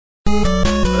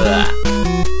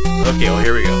Okay, well,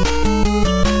 here we go.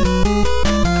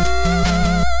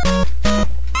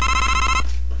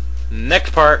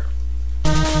 Next part.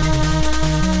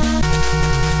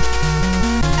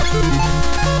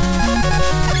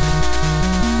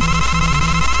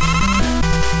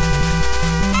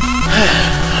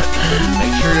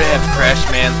 Make sure to have Crash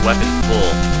Man's weapon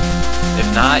full. If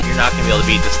not, you're not going to be able to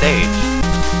beat the stage.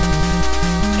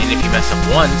 And if you mess up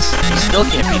once, you still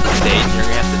can't beat the stage. You're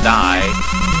going to have to die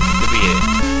to beat it.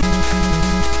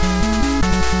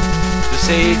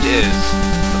 The stage is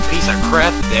a piece of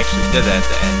crap that they actually did that at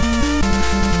the end.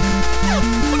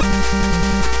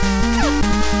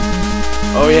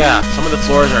 Oh yeah, some of the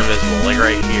floors are invisible, like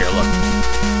right here, look.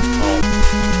 Oh,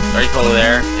 right over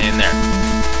there, and there.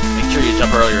 Make sure you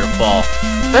jump earlier and fall.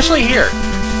 Especially here.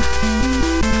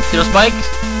 See those spikes?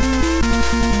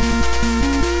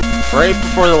 Right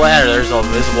before the ladder, there's a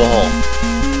visible hole.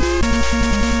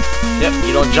 Yep,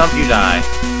 you don't jump, you die.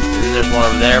 And then there's one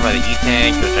over there by the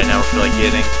E-tank, which I never feel like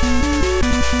getting.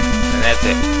 And that's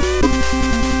it.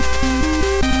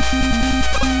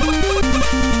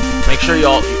 Make sure you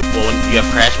all, well, you have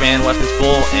Crash Man weapons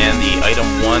full and the item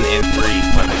 1 and 3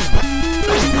 weapons.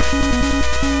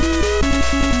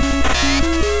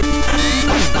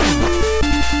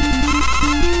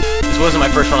 This wasn't my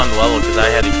first one on the level because I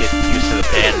had to get used to the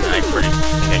pad and I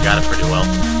think I got it pretty well.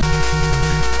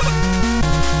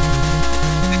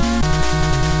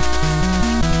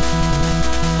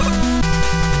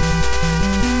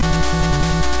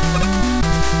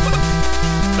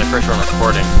 My first one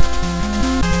recording.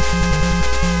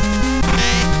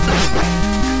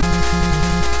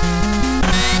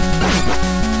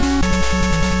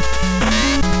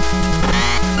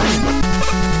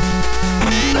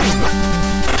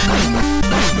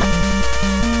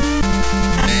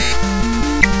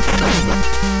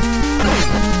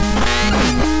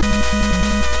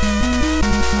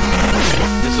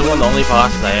 This is one of the only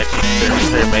bosses I actually consider the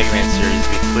entire Mega Man series to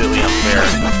be completely unfair.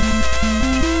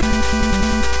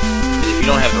 If you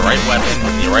don't have the right weapon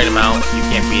and the right amount, you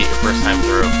can't beat it your first time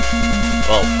through.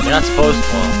 Well, you're not supposed to.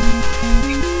 Well,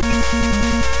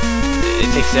 it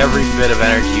takes every bit of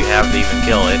energy you have to even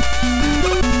kill it.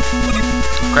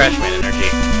 Crash Man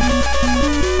energy.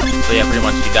 So yeah, pretty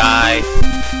much you die,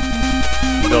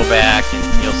 you go back, and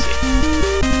you'll see.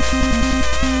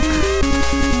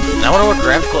 And I wonder what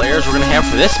graphical errors we're gonna have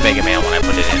for this Mega Man when I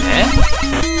put it in, eh?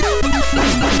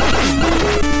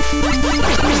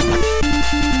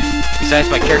 Besides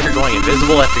my character going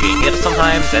invisible after getting hit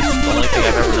sometimes, that's the only thing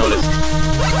I've ever noticed.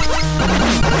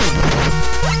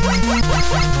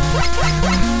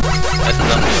 That's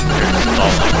nothing compared to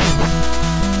stalling.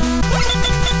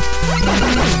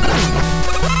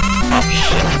 Oh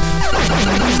shit.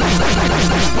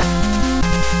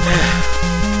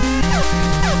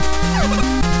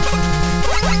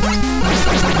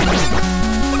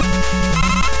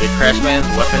 Get Crash Man's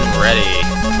weapon ready.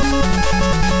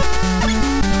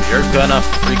 You're gonna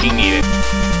freaking need it.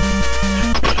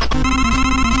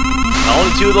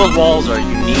 Only 2 of those walls are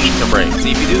you need to break.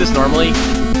 See, if you do this normally,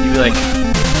 you'd be like,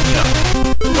 you know,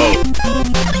 whoa.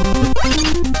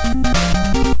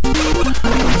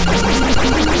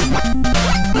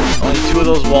 Only 2 of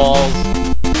those walls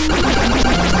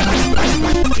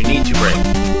you need to break.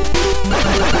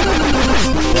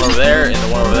 The one over there and the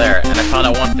one over there. And I found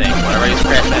out one thing. Whenever I use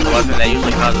Crash Man's weapon, that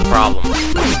usually causes problems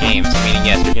in the game. So meaning,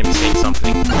 yes, you're going to be seeing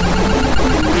something.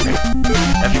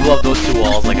 After you blow up those 2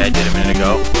 walls like I did a minute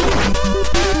ago,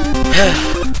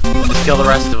 just kill the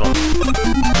rest of them.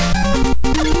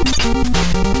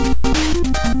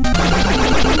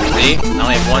 See? I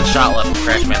only have 1 shot left with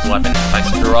Crash Man's weapon. If I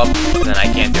screw up, then I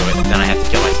can't do it. Then I have to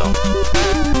kill myself.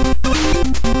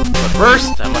 But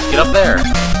first, I must get up there.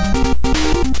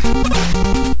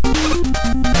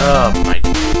 Oh my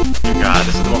god,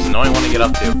 this is the most annoying one to get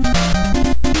up to.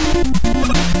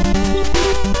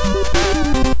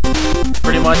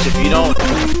 Pretty much, if you're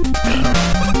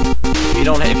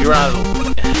out of the...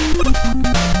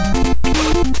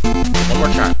 One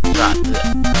more shot.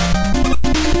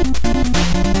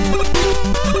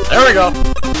 There we go!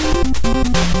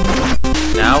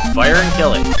 Now, fire and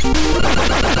kill it.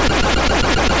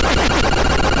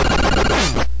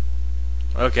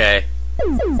 Okay.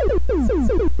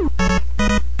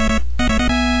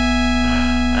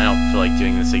 I don't feel like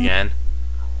doing this again.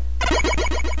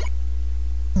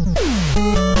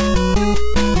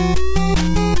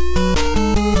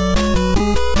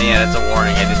 Yeah, that's a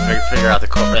warning. I just figure out the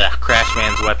Crash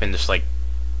Man's weapon just like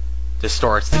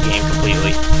distorts the game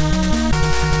completely.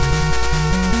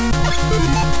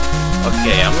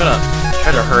 Okay, I'm gonna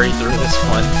try to hurry through this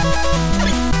one.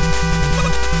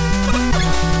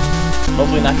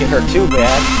 Hopefully not get hurt too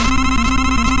bad.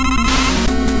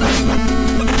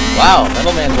 Wow,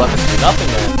 Metal Man's weapons do nothing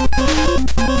then.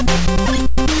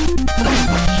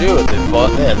 Shoot, the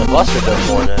Buster does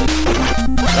more than it.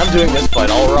 I'm doing this fight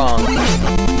all wrong.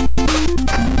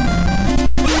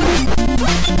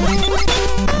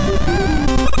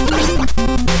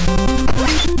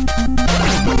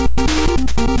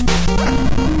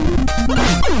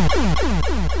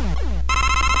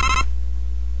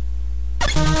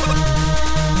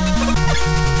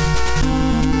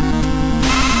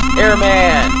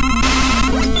 Airman!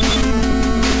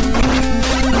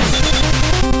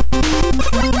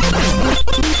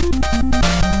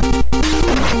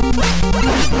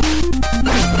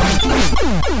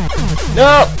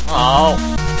 No! Oh!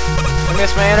 I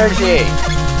missed my energy!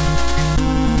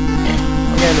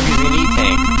 I'm gonna end up using an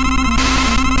E-Tank.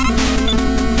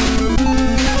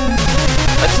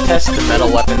 Let's test the metal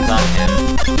weapons on him.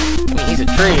 I mean, he's a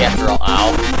tree after all.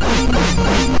 Ow.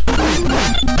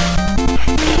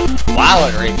 Wow,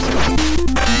 it rapes him.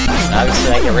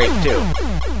 Obviously, I get raped too.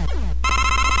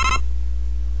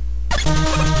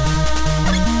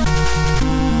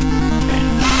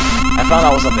 I found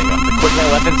out something. The quick-man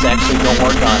weapons actually don't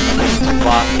work on two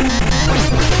bosses.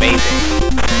 It's amazing.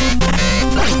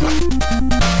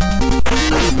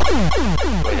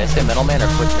 Wait, did I say Metal Man or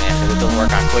Quick Man? Because it doesn't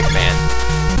work on Quick Man.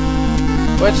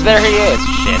 Which, there he is.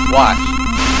 Shit, watch.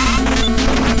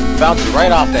 Bounce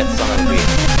right off that son of a beast.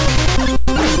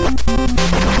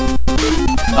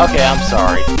 Okay, I'm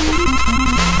sorry.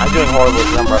 I'm doing horribly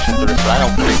because I'm rushing through this, but I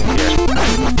don't freaking care.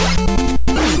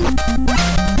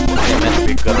 It's meant to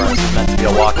be a good run. This is meant to be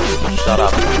a walkthrough, so shut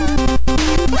up.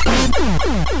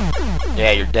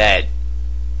 Yeah, you're dead.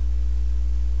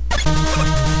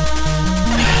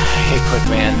 Hey, Quick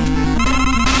Man.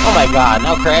 Oh my god,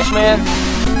 now Crash Man?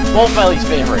 Both my least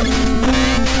favorite.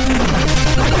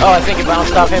 Oh, I think it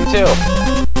bounced off him too.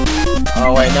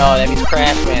 Oh wait, no, that means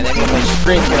Crash Man. That means my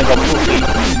screen's gonna go poopy.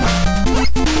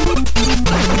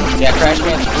 Yeah, Crash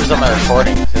Man screws up my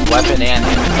recording. His weapon and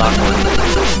him is awkward.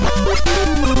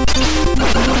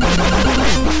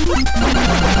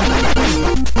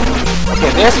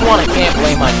 Okay, this one I can't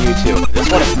blame on YouTube. This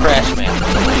one is Crash Man.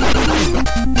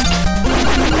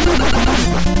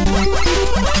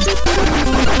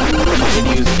 I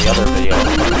didn't use in the other video.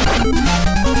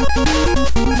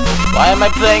 Why am I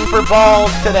playing for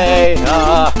balls today?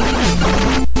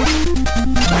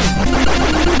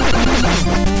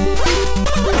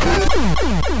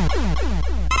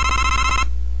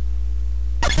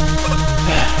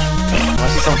 Wanna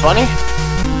see something funny?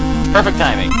 Perfect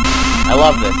timing. I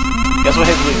love this. Guess what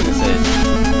his weakness is?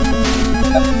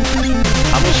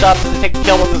 How many shots does it take to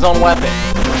kill with his own weapon?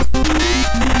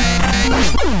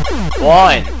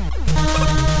 1.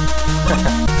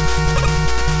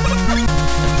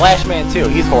 Flashman too,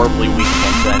 he's horribly weak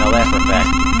against it, I know that for a fact.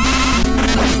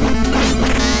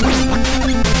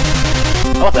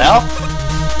 Oh, what the hell?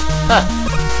 Huh.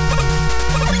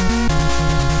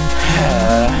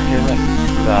 Here's my...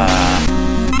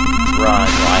 run,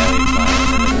 Riley.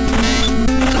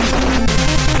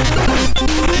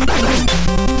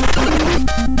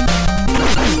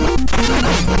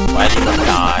 Why did you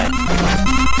die?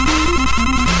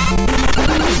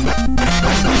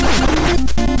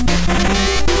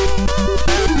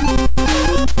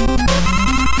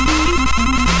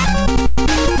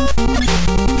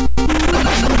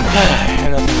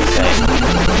 Nothing to say.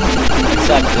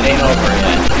 Except it ain't over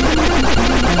yet.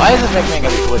 Why is this McMahon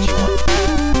gonna be glitchy one?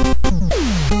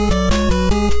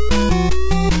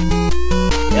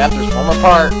 Yeah, there's one more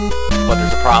part, but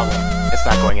there's a problem. It's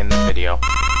not going in this video.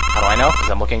 How do I know? Because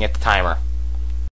I'm looking at the timer.